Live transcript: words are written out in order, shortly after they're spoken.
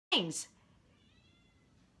things.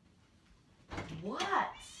 What?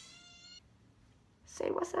 Say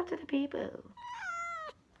what's up to the people.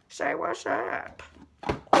 Say what's up.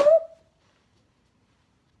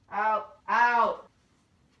 Out, out.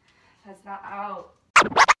 That's not out.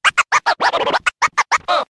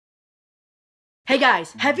 Hey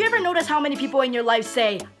guys, have you ever noticed how many people in your life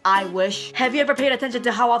say, I wish? Have you ever paid attention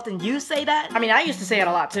to how often you say that? I mean, I used to say it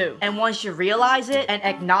a lot too. And once you realize it and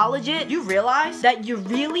acknowledge it, you realize that you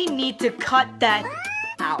really need to cut that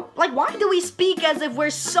out. Like, why do we speak as if we're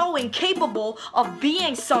so incapable of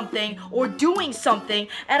being something or doing something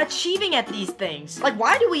and achieving at these things? Like,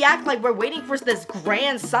 why do we act like we're waiting for this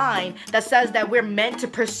grand sign that says that we're meant to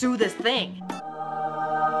pursue this thing?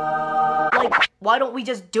 Like, why don't we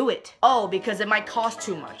just do it? Oh, because it might cost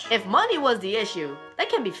too much. If money was the issue, that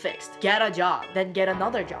can be fixed. Get a job, then get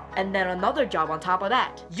another job, and then another job on top of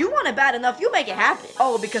that. You want it bad enough, you make it happen.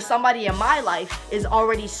 Oh, because somebody in my life is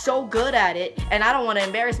already so good at it, and I don't want to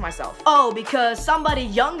embarrass myself. Oh, because somebody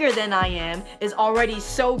younger than I am is already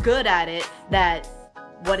so good at it that,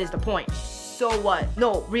 what is the point? So what?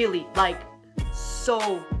 No, really, like,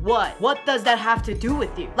 so what? What does that have to do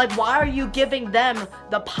with you? Like, why are you giving them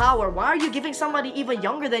the power? Why are you giving somebody even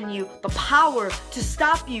younger than you the power to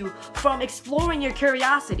stop you from exploring your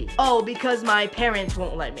curiosity? Oh, because my parents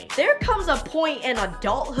won't let me. There comes a point in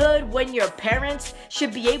adulthood when your parents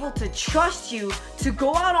should be able to trust you to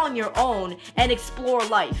go out on your own and explore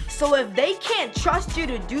life. So if they can't trust you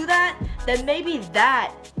to do that, then maybe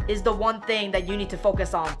that is the one thing that you need to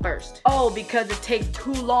focus on first. Oh, because it takes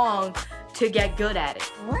too long to get good at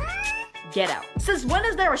it. Get out. Since when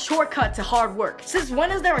is there a shortcut to hard work? Since when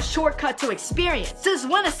is there a shortcut to experience? Since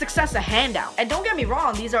when is success a handout? And don't get me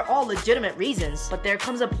wrong, these are all legitimate reasons, but there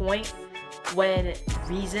comes a point when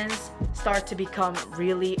reasons start to become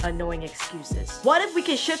really annoying excuses. What if we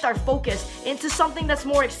can shift our focus into something that's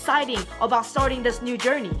more exciting about starting this new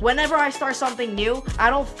journey? Whenever I start something new, I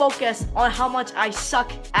don't focus on how much I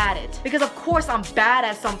suck at it. Because of course I'm bad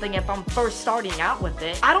at something if I'm first starting out with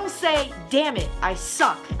it. I don't say, damn it, I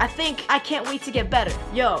suck. I think I can't wait to get better.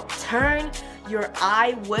 Yo, turn your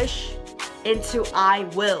I wish into I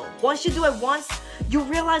will. Once you do it once, you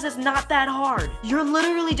realize it's not that hard. You're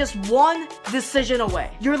literally just one decision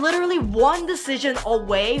away. You're literally one decision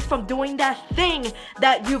away from doing that thing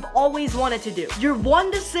that you've always wanted to do. You're one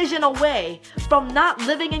decision away from not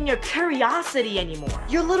living in your curiosity anymore.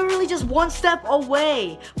 You're literally just one step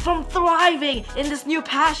away from thriving in this new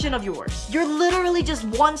passion of yours. You're literally just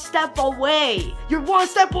one step away. You're one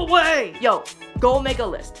step away. Yo, go make a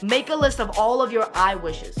list. Make a list of all of your I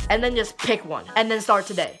wishes and then just pick one and then start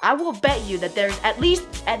today. I will bet you that there's at least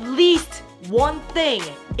one thing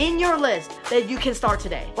in your list that you can start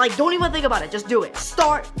today. Like, don't even think about it, just do it.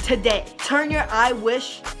 Start today. Turn your I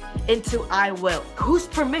wish into I will. Whose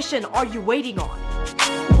permission are you waiting on?